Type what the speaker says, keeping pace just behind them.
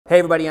Hey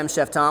everybody, I'm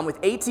Chef Tom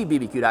with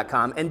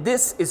allthingsbbq.com, and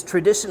this is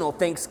traditional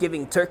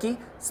Thanksgiving turkey,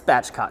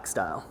 spatchcock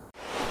style.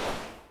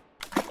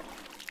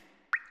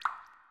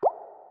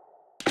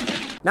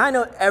 Now I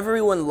know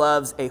everyone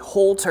loves a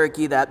whole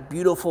turkey, that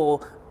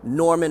beautiful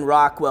Norman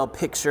Rockwell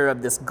picture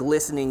of this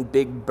glistening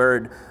big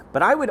bird,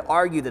 but I would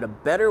argue that a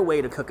better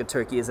way to cook a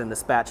turkey is in the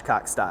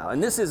spatchcock style.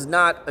 And this is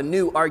not a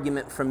new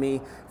argument from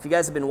me. If you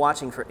guys have been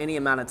watching for any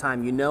amount of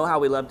time, you know how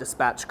we love to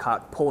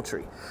spatchcock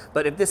poultry.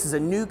 But if this is a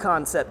new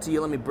concept to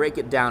you, let me break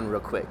it down real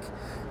quick.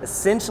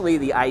 Essentially,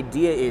 the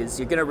idea is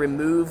you're gonna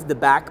remove the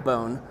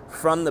backbone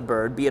from the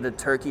bird, be it a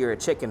turkey or a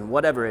chicken,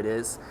 whatever it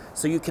is,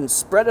 so you can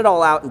spread it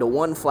all out into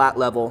one flat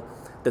level.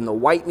 Then the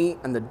white meat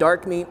and the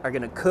dark meat are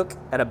gonna cook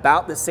at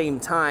about the same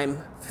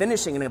time,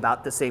 finishing in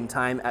about the same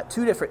time at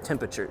two different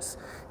temperatures.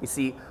 You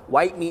see,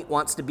 white meat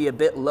wants to be a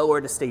bit lower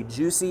to stay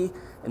juicy,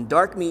 and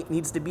dark meat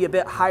needs to be a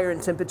bit higher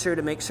in temperature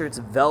to make sure it's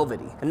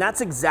velvety. And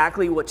that's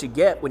exactly what you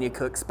get when you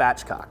cook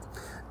spatchcock.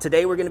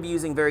 Today we're gonna be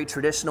using very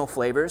traditional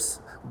flavors,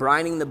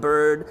 brining the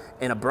bird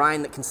in a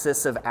brine that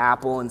consists of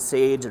apple and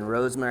sage and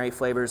rosemary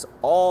flavors,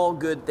 all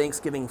good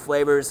Thanksgiving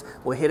flavors.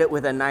 We'll hit it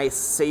with a nice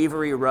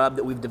savory rub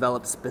that we've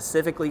developed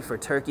specifically for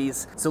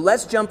turkeys. So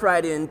let's jump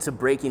right into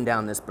breaking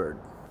down this bird.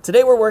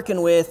 Today we're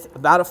working with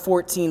about a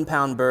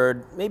 14-pound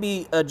bird,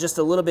 maybe just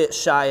a little bit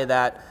shy of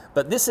that,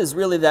 but this is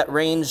really that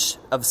range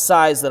of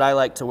size that I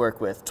like to work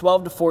with.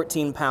 12 to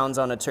 14 pounds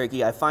on a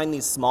turkey. I find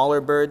these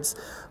smaller birds,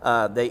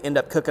 they end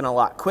up cooking a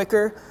lot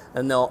quicker,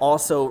 and they'll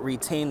also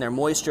retain their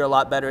moisture a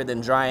lot better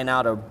than drying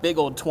out a big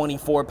old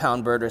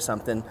 24-pound bird or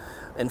something.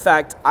 In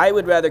fact, I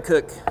would rather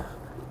cook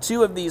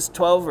two of these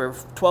 12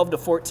 to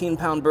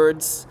 14-pound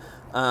birds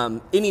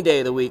any day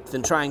of the week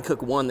than try and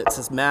cook one that's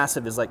as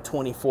massive as like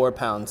 24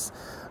 pounds.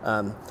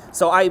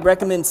 So I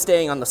recommend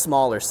staying on the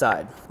smaller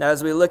side. Now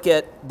as we look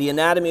at the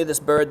anatomy of this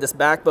bird, this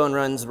backbone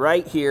runs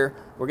right here.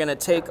 We're gonna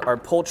take our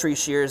poultry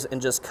shears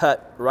and just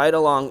cut right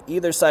along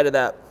either side of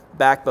that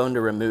backbone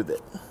to remove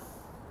it.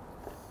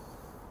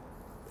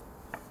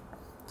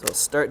 So we'll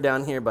start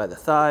down here by the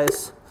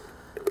thighs.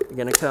 You're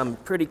gonna come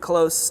pretty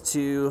close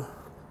to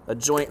a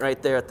joint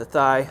right there at the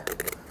thigh.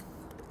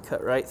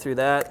 Cut right through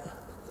that.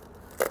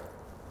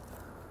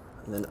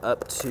 And then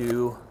up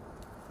to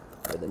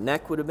where the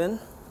neck would have been.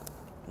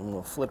 And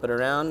we'll flip it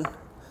around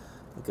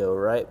and go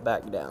right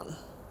back down.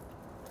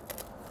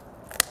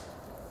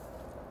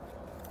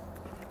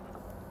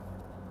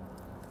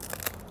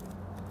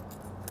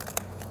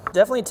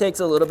 Definitely takes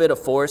a little bit of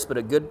force, but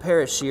a good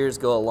pair of shears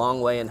go a long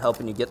way in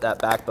helping you get that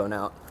backbone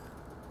out.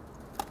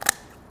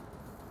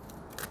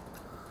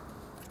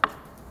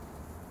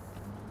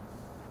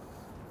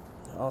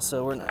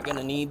 Also, we're not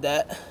gonna need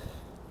that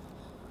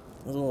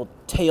little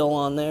tail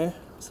on there,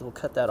 so we'll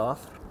cut that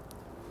off.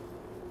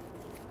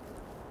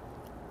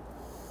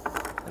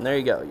 And there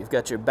you go, you've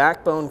got your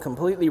backbone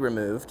completely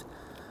removed.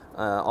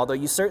 Although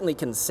you certainly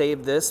can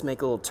save this,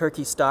 make a little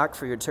turkey stock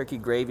for your turkey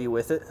gravy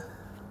with it.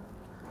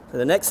 So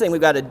the next thing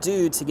we've got to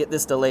do to get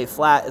this to lay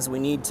flat is we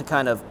need to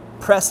kind of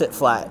press it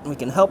flat. And we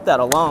can help that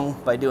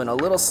along by doing a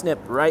little snip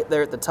right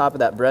there at the top of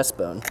that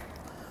breastbone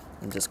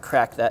and just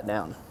crack that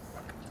down.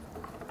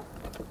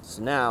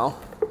 So now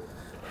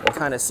we'll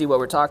kind of see what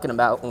we're talking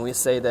about when we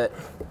say that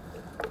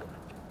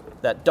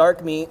that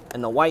dark meat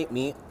and the white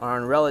meat are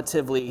on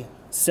relatively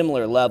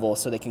similar level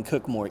so they can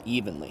cook more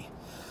evenly.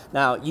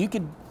 Now you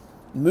could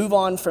move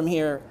on from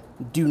here,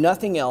 do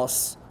nothing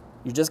else.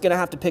 You're just gonna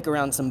have to pick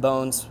around some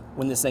bones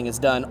when this thing is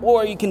done,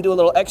 or you can do a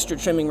little extra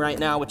trimming right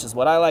now, which is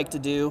what I like to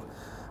do,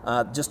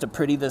 just to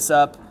pretty this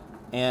up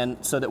and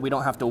so that we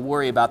don't have to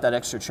worry about that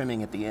extra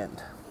trimming at the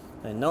end.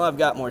 I know I've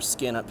got more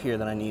skin up here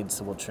than I need,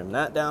 so we'll trim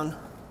that down.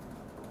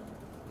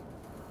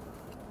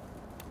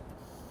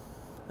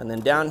 And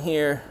then down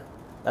here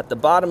at the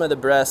bottom of the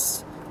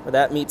breast, where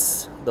that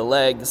meets the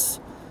legs,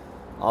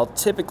 I'll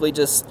typically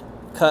just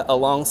cut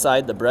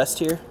alongside the breast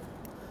here.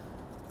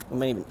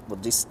 We'll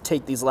just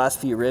take these last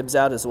few ribs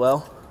out as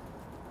well.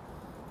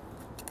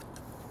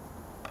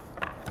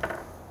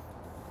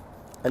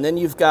 And then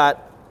you've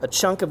got a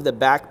chunk of the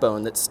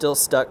backbone that's still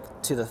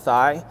stuck to the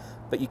thigh,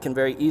 but you can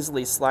very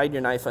easily slide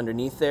your knife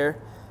underneath there,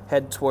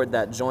 head toward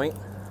that joint,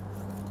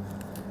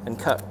 and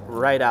cut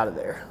right out of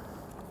there.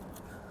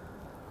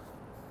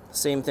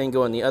 Same thing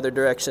going the other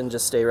direction,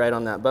 just stay right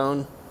on that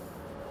bone.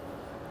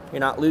 You're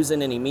not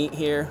losing any meat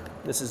here.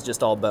 This is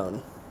just all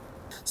bone.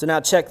 So now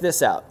check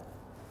this out.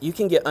 You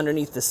can get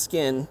underneath the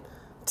skin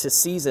to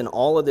season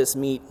all of this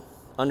meat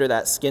under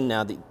that skin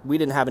now that we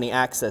didn't have any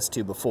access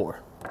to before.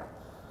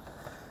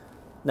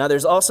 Now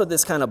there's also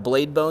this kind of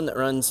blade bone that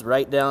runs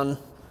right down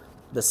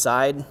the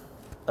side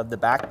of the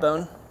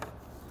backbone,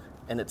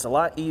 and it's a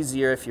lot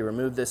easier if you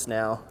remove this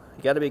now.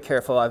 You gotta be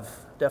careful. I've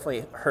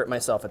definitely hurt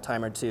myself a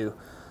time or two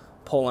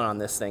pulling on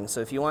this thing. So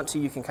if you want to,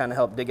 you can kind of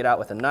help dig it out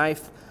with a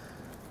knife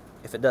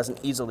if it doesn't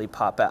easily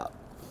pop out.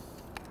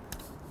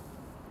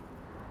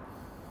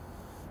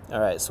 All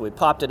right, so we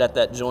popped it at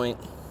that joint.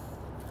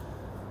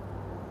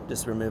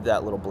 Just remove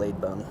that little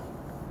blade bone.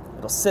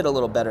 It'll sit a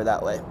little better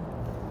that way.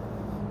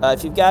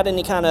 If you've got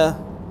any kind of,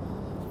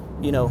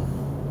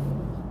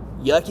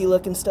 yucky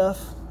looking stuff,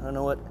 I don't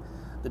know what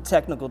the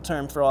technical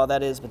term for all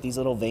that is, but these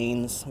little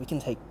veins, we can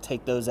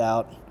take those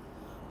out.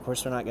 Of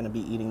course, we're not going to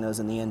be eating those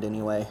in the end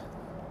anyway.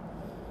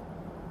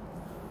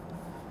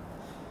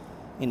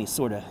 Any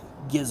sort of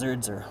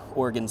gizzards or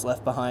organs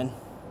left behind.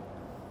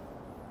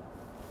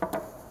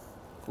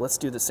 Let's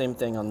do the same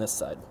thing on this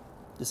side.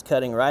 Just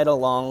cutting right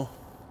along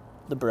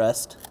the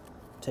breast.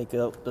 Take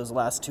out those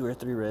last 2 or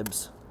 3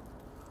 ribs.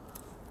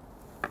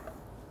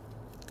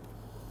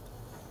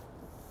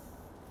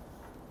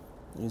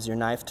 Use your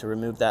knife to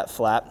remove that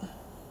flap.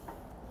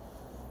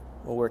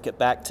 We'll work it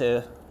back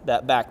to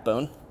that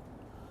backbone.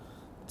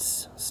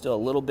 It's still a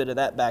little bit of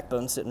that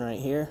backbone sitting right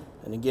here.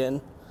 And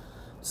again,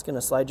 just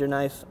gonna slide your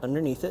knife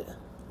underneath it.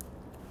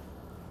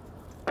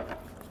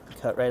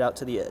 Cut right out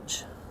to the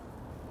edge.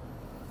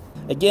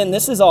 Again,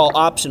 this is all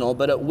optional,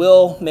 but it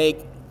will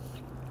make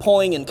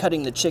pulling and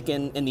cutting the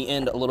chicken in the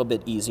end a little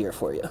bit easier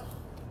for you.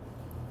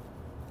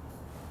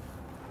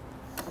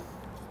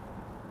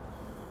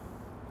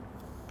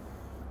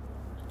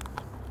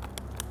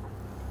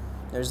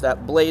 There's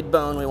that blade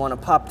bone. We want to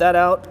pop that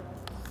out.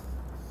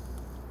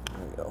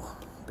 There we go.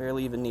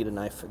 Barely even need a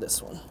knife for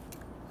this one.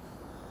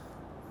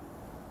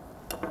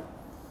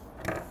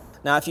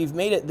 Now, if you've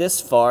made it this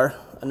far,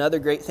 another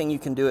great thing you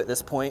can do at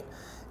this point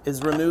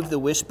is remove the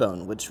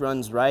wishbone, which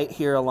runs right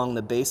here along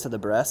the base of the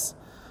breast.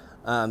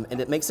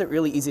 And it makes it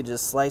really easy to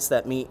just slice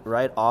that meat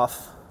right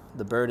off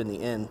the bird in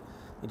the end.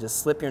 You just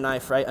slip your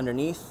knife right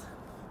underneath,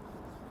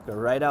 go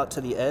right out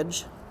to the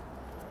edge.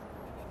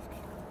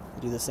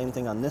 Do the same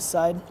thing on this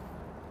side.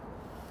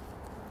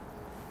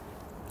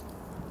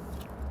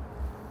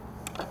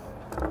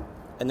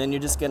 And then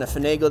you're just gonna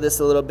finagle this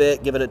a little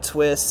bit, give it a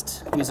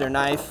twist, use your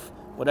knife,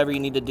 whatever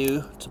you need to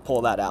do to pull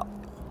that out.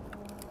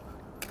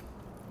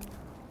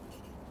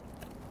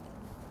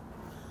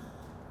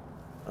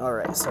 All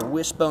right, so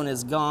wishbone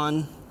is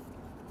gone.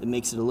 It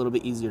makes it a little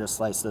bit easier to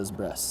slice those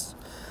breasts.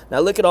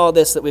 Now look at all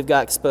this that we've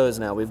got exposed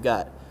now. We've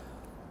got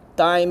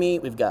thigh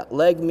meat, we've got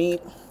leg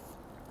meat.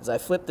 As I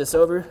flip this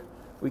over,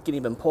 we can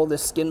even pull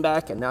this skin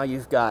back, and now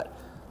you've got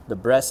the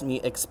breast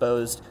meat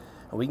exposed,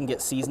 and we can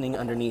get seasoning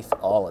underneath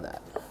all of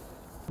that.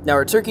 Now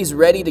our turkey's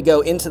ready to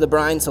go into the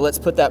brine, so let's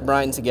put that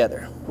brine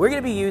together. We're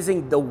gonna be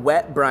using the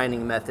wet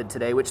brining method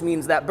today, which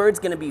means that bird's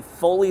gonna be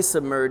fully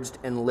submerged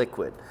in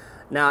liquid.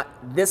 Now,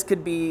 this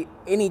could be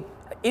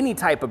any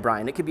type of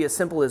brine. It could be as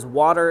simple as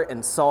water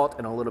and salt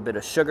and a little bit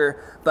of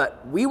sugar,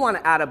 but we want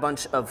to add a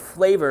bunch of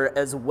flavor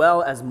as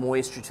well as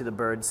moisture to the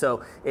bird,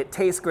 so it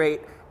tastes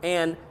great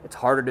and it's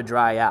harder to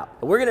dry out.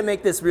 We're gonna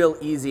make this real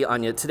easy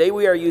on you. Today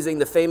we are using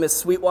the famous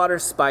Sweetwater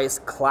Spice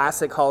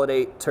Classic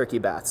Holiday Turkey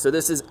Bath. So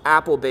this is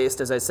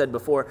apple-based, as I said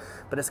before,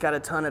 but it's got a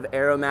ton of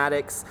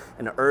aromatics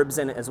and herbs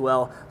in it as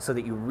well, so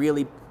that you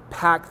really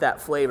pack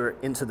that flavor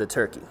into the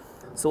turkey.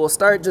 So we'll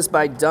start just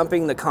by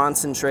dumping the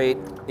concentrate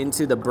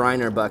into the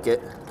briner bucket.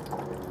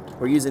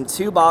 We're using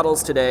 2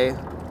 bottles today,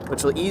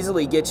 which will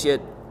easily get you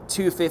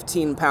 2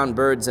 15-pound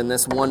birds in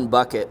this one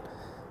bucket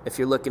if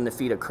you're looking to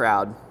feed a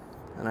crowd.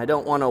 And I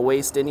don't want to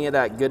waste any of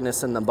that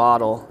goodness in the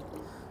bottle,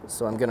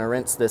 so I'm going to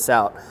rinse this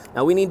out.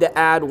 Now we need to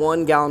add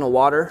 1 gallon of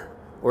water,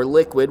 or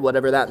liquid,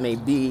 whatever that may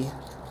be,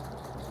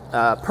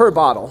 per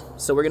bottle.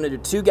 So we're going to do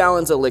 2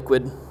 gallons of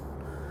liquid.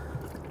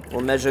 We'll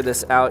measure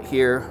this out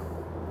here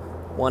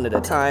one at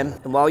a time.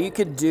 And while you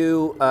could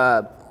do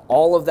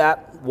all of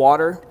that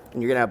water,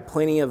 and you're gonna have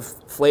plenty of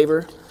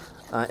flavor,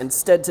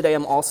 instead today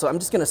I'm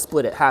just gonna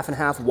split it half and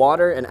half,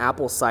 water and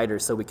apple cider,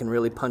 so we can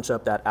really punch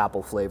up that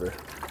apple flavor.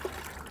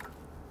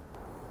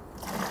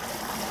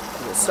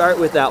 We'll start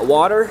with that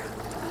water,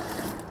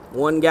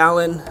 1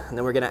 gallon, and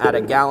then we're gonna add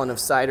 1 gallon of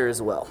cider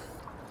as well.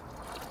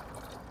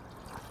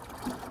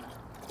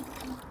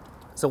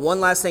 So one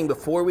last thing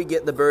before we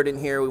get the bird in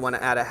here, we wanna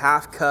add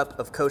 1/2 cup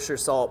of kosher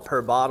salt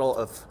per bottle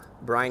of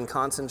brine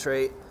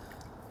concentrate.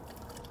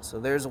 So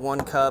there's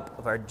 1 cup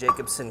of our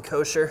Jacobson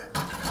kosher,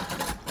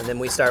 and then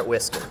we start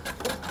whisking.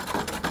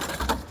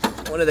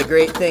 One of the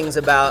great things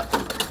about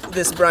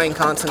this brine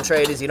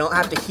concentrate is you don't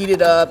have to heat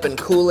it up and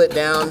cool it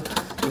down.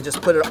 You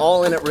just put it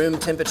all in at room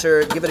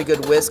temperature, give it a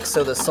good whisk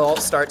so the salt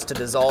starts to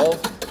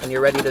dissolve, and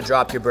you're ready to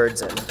drop your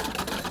birds in.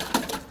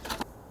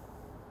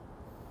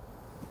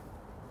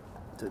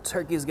 The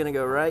turkey's gonna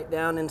go right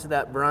down into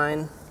that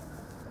brine.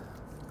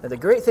 Now the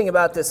great thing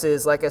about this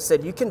is, like I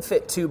said, you can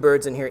fit 2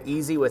 birds in here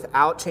easy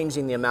without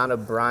changing the amount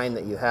of brine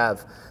that you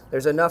have.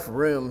 There's enough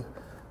room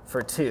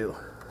for 2.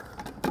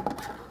 I'm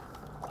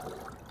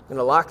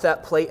gonna lock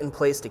that plate in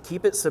place to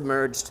keep it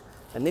submerged,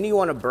 and then you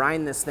wanna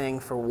brine this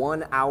thing for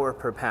 1 hour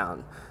per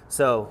pound.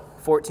 So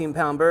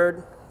 14-pound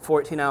bird,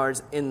 14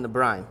 hours in the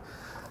brine.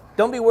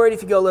 Don't be worried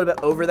if you go a little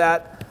bit over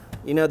that.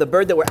 You know, the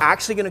bird that we're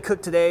actually gonna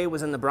cook today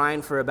was in the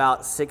brine for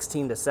about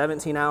 16 to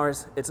 17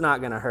 hours. It's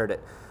not gonna hurt it.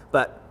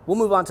 But we'll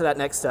move on to that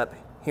next step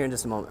here in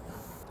just a moment.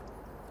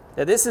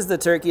 Now this is the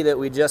turkey that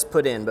we just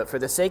put in, but for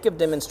the sake of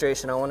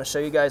demonstration, I want to show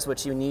you guys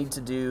what you need to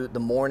do the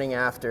morning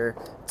after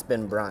it's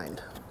been brined.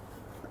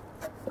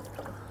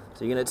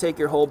 So you're going to take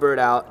your whole bird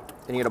out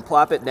and you're going to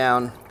plop it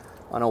down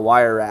on a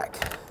wire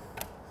rack.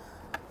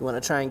 You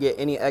want to try and get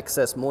any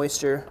excess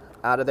moisture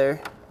out of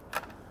there.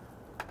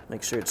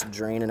 Make sure it's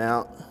draining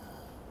out.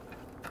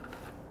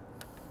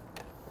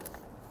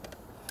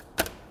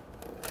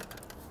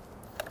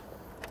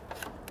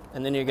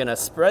 And then you're gonna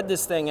spread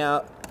this thing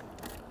out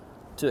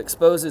to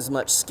expose as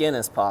much skin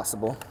as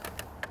possible.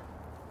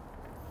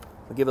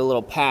 We'll give it a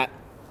little pat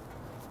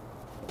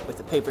with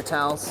the paper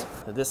towels.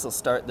 This will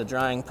start the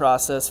drying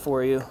process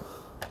for you.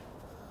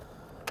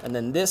 And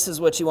then this is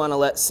what you want to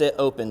let sit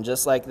open,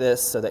 just like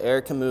this, so the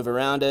air can move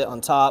around it, on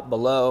top,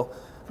 below,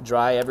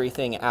 dry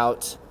everything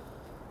out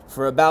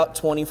for about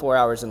 24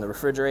 hours in the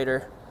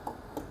refrigerator.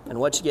 And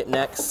what you get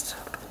next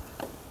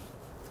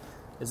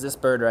is this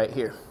bird right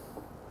here.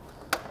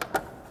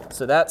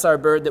 So that's our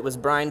bird that was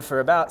brined for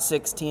about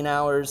 16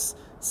 hours,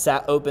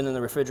 sat open in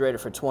the refrigerator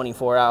for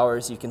 24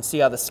 hours. You can see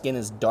how the skin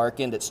is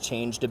darkened, it's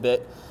changed a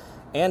bit,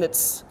 and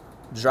it's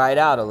dried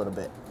out a little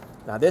bit.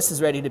 Now this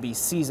is ready to be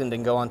seasoned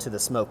and go onto the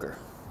smoker.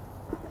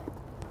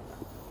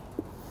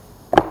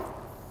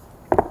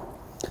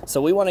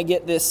 So we want to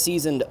get this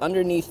seasoned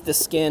underneath the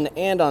skin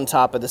and on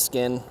top of the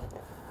skin.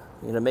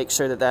 You're going to make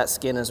sure that that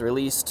skin is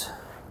released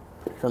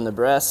from the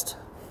breast.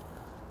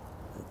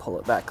 And pull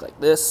it back like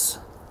this.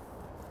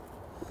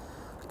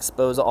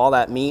 Expose all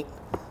that meat,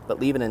 but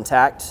leave it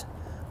intact.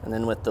 And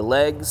then with the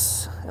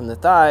legs and the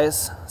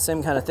thighs,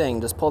 same kind of thing.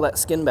 Just pull that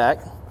skin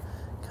back,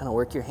 kind of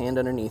work your hand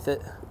underneath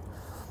it,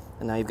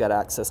 and now you've got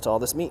access to all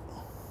this meat.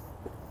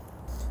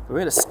 We're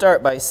going to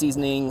start by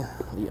seasoning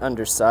the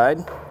underside.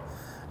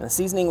 And the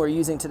seasoning we're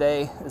using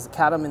today is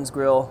Cattleman's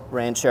Grill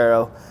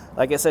Ranchero.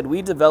 Like I said,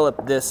 we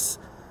developed this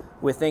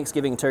with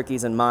Thanksgiving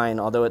turkeys in mind,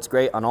 although it's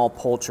great on all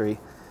poultry.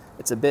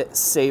 It's a bit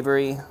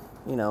savory,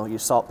 you know, your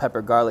salt,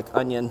 pepper, garlic,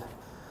 onion,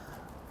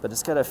 but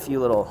it's got a few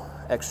little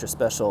extra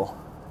special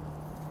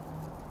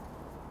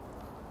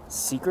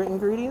secret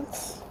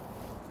ingredients.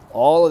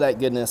 All of that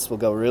goodness will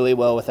go really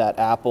well with that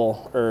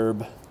apple,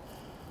 herb,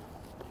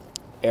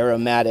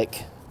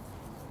 aromatic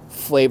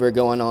flavor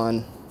going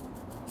on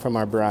from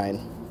our brine,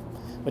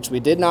 which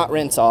we did not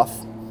rinse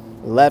off.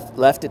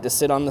 Left it to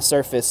sit on the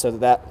surface so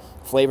that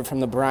flavor from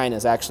the brine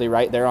is actually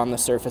right there on the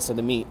surface of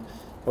the meat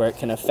where it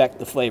can affect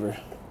the flavor.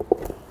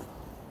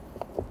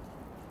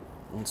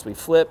 Once we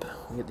flip,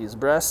 we get these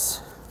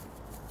breasts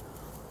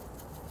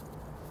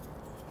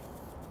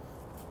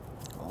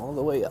all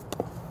the way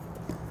up.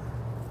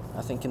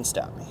 Nothing can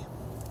stop me.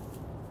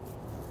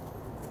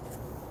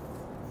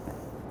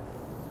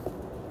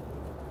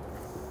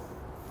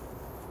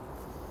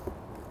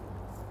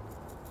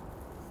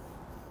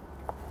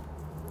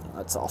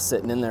 That's all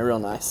sitting in there real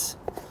nice.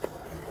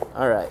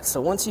 All right, so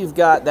once you've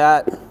got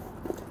that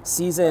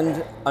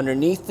seasoned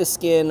underneath the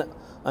skin,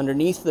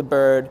 underneath the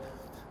bird,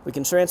 we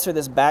can transfer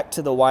this back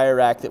to the wire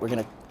rack that we're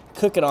gonna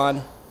cook it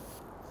on.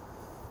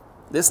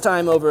 This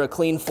time over a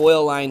clean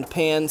foil-lined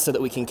pan so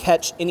that we can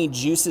catch any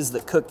juices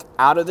that cook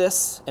out of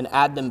this and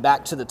add them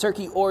back to the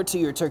turkey or to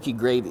your turkey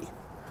gravy.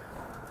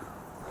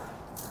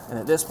 And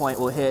at this point,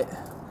 we'll hit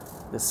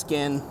the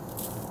skin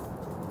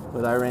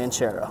with our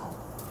ranchero.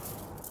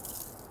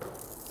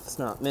 Let's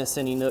not miss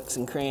any nooks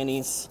and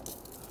crannies.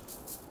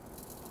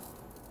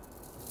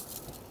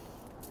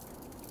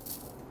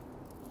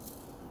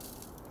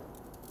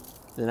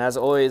 And as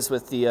always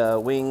with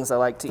the wings, I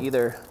like to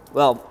either,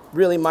 well,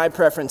 really my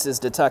preference is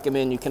to tuck them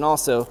in. You can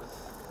also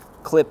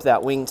clip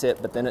that wing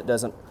tip, but then it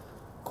doesn't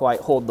quite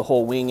hold the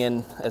whole wing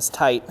in as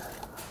tight.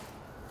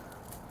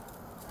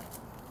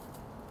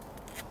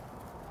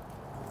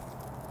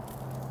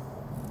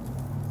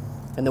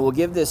 And then we'll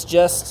give this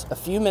just a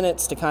few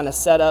minutes to kind of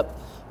set up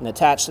and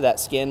attach to that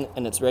skin,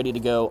 and it's ready to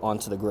go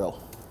onto the grill.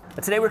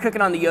 But today we're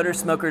cooking on the Yoder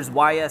Smoker's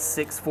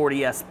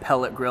YS640S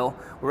pellet grill.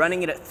 We're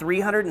running it at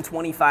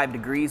 325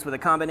 degrees with a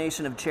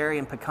combination of cherry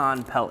and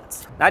pecan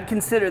pellets. I'd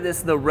consider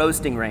this the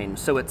roasting range,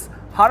 so it's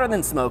hotter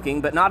than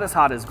smoking, but not as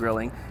hot as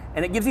grilling,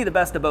 and it gives you the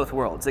best of both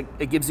worlds.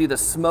 It gives you the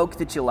smoke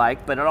that you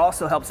like, but it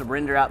also helps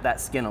render out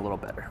that skin a little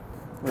better.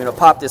 We're gonna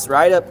pop this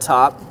right up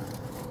top,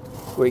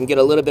 where you can get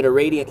a little bit of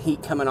radiant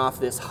heat coming off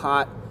this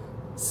hot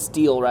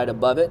steel right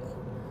above it,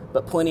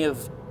 but plenty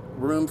of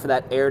room for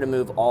that air to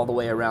move all the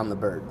way around the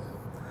bird.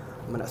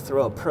 I'm gonna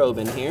throw a probe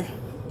in here,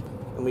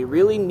 and we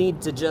really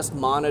need to just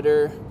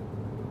monitor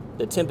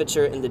the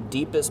temperature in the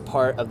deepest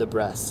part of the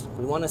breast.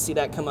 We wanna see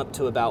that come up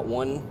to about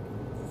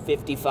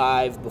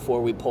 155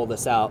 before we pull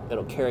this out.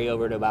 It'll carry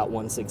over to about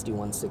 160,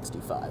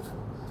 165.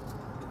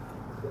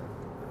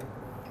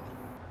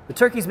 The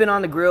turkey's been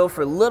on the grill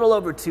for a little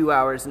over 2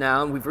 hours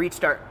now, and we've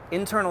reached our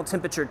internal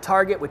temperature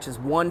target, which is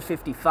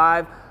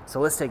 155. So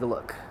let's take a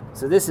look.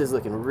 So this is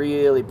looking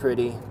really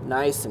pretty,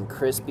 nice and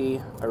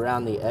crispy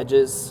around the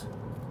edges.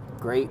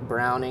 Great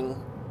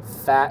browning,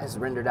 fat is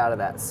rendered out of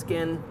that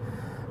skin.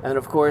 And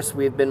of course,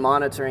 we've been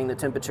monitoring the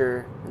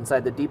temperature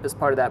inside the deepest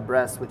part of that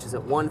breast, which is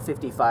at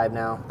 155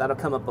 now. That'll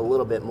come up a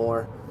little bit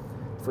more.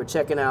 If we're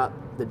checking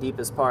out the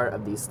deepest part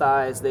of these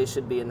thighs, they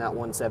should be in that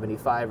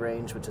 175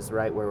 range, which is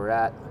right where we're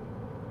at.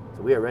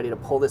 So we are ready to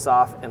pull this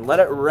off and let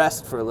it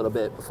rest for a little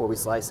bit before we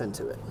slice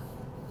into it.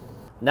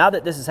 Now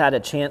that this has had a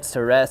chance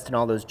to rest and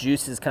all those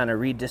juices kind of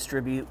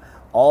redistribute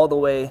all the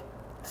way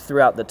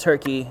throughout the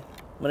turkey,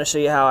 I'm going to show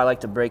you how I like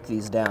to break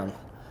these down.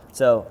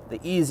 So the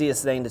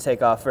easiest thing to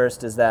take off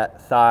first is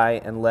that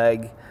thigh and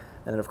leg.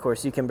 And then of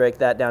course you can break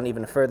that down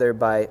even further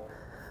by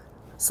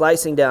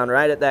slicing down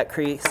right at that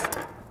crease.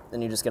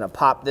 Then you're just gonna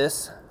pop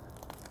this,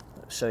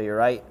 show you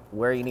right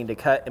where you need to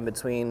cut in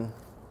between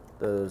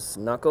those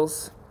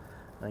knuckles.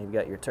 Now you've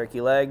got your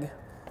turkey leg,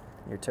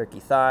 your turkey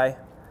thigh,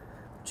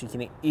 which you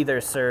can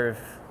either serve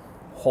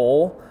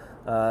whole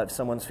if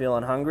someone's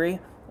feeling hungry,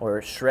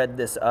 or shred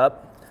this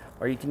up,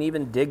 or you can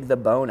even dig the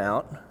bone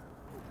out.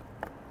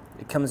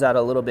 It comes out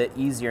a little bit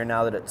easier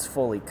now that it's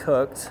fully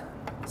cooked,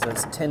 so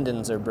its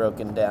tendons are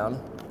broken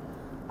down.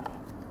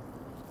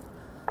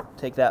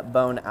 Take that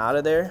bone out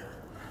of there,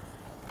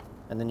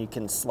 and then you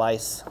can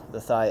slice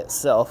the thigh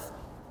itself.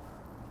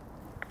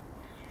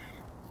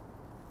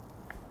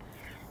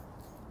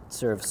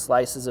 Serve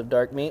slices of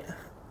dark meat,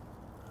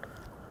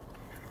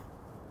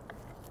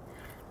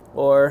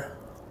 or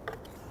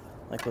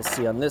like we'll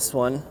see on this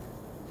one,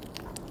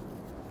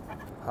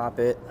 pop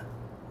it,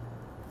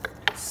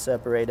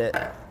 separate it,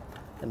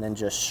 and then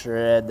just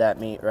shred that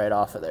meat right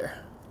off of there.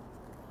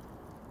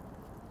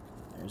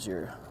 There's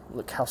your,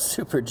 look how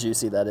super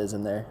juicy that is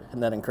in there.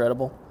 Isn't that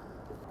incredible?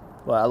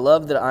 Well, I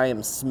love that I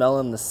am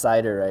smelling the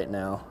cider right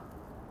now.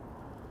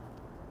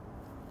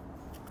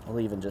 I'll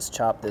even just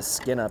chop this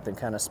skin up and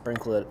kind of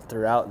sprinkle it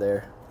throughout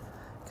there,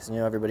 because you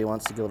know everybody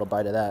wants to get a little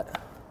bite of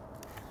that.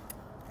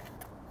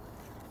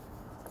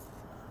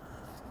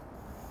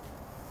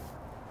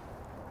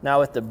 Now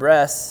with the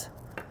breasts,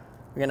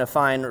 we're gonna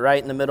find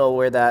right in the middle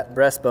where that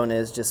breastbone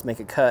is, just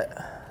make a cut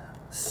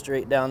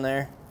straight down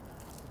there.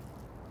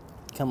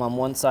 Come on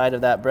one side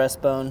of that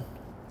breastbone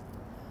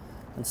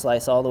and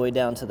slice all the way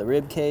down to the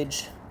rib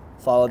cage.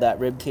 Follow that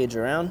rib cage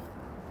around.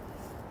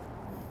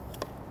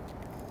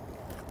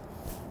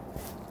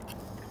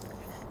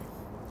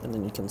 And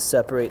then you can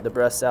separate the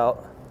breasts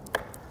out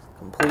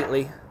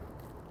completely.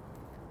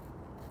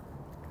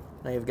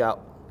 Now you've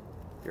got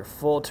your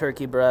full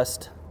turkey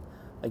breast.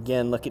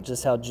 Again, look at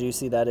just how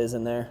juicy that is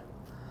in there.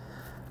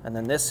 And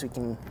then this we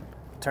can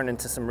turn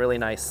into some really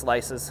nice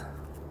slices.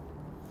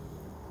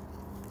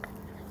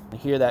 You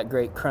hear that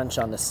great crunch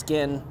on the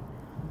skin.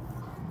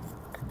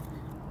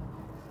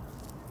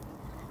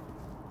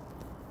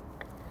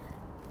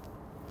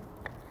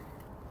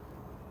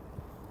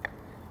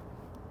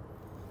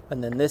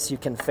 And then this you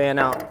can fan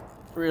out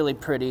really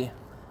pretty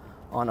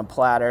on a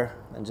platter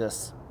and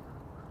just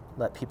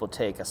let people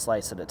take a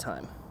slice at a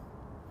time.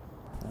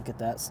 Look at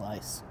that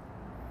slice.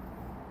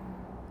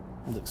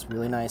 It looks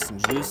really nice and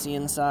juicy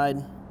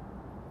inside.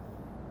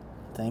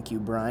 Thank you,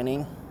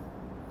 brining.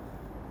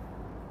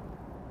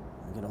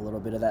 Get a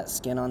little bit of that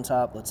skin on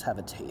top. Let's have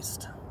a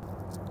taste.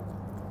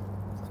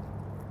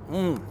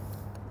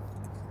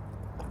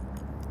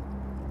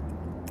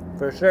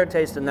 For sure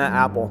tasting that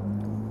apple.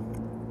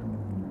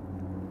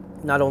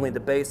 Not only the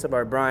base of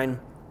our brine,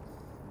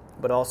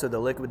 but also the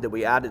liquid that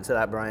we added to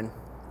that brine.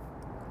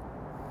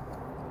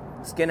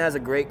 Skin has a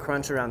great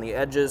crunch around the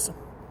edges,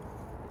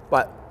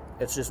 but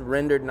it's just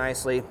rendered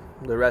nicely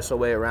the rest of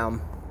the way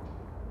around.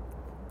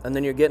 And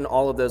then you're getting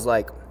all of those,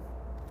 like,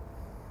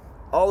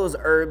 all those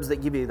herbs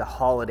that give you the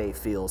holiday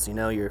feels. You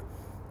know, you're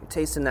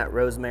tasting that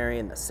rosemary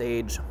and the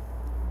sage.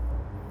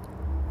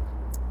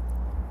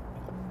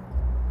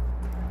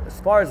 As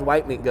far as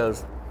white meat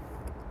goes,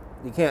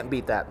 you can't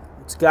beat that.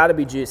 It's got to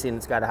be juicy and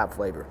it's got to have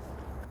flavor.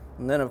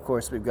 And then, of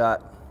course, we've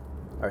got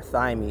our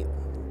thigh meat.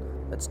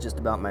 That's just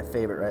about my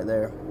favorite right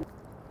there.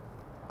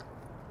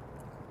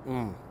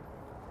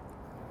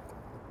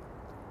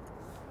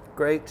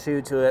 Great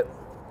chew to it,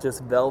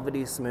 just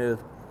velvety smooth.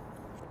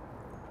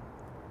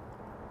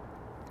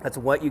 That's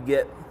what you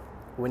get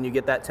when you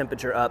get that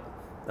temperature up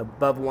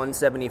above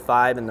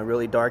 175 in the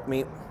really dark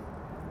meat.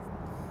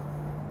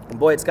 And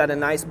boy, it's got a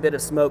nice bit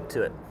of smoke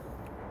to it.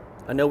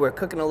 I know we're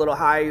cooking a little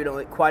higher, you don't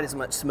get quite as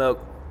much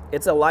smoke.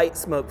 It's a light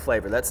smoke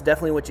flavor. That's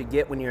definitely what you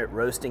get when you're at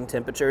roasting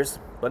temperatures,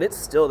 but it's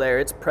still there,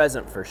 it's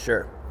present for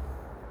sure.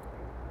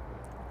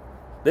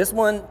 This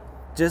one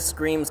just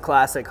screams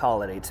classic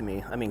holiday to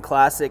me. I mean,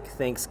 classic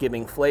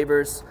Thanksgiving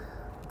flavors,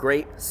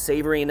 great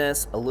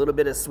savoriness, a little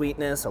bit of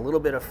sweetness, a little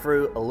bit of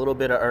fruit, a little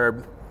bit of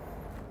herb.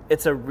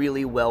 It's a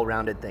really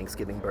well-rounded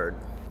Thanksgiving bird.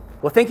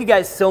 Well, thank you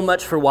guys so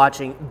much for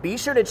watching. Be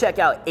sure to check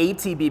out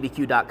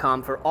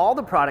allthingsbbq.com for all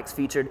the products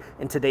featured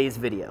in today's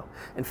video.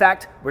 In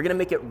fact, we're gonna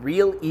make it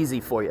real easy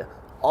for you.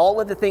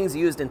 All of the things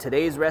used in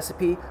today's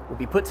recipe will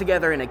be put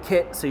together in a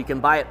kit so you can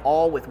buy it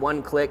all with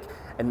one click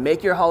and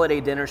make your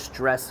holiday dinner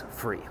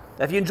stress-free.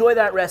 Now, if you enjoy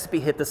that recipe,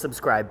 hit the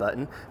subscribe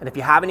button. And if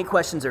you have any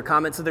questions or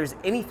comments, or there's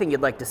anything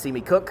you'd like to see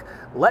me cook,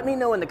 let me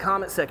know in the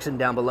comment section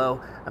down below,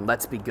 and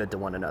let's be good to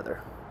one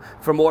another.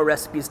 For more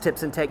recipes,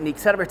 tips, and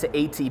techniques, head over to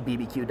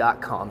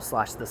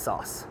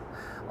allthingsbbq.com/thesauce.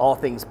 All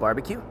things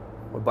barbecue,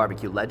 where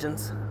barbecue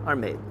legends are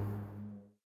made.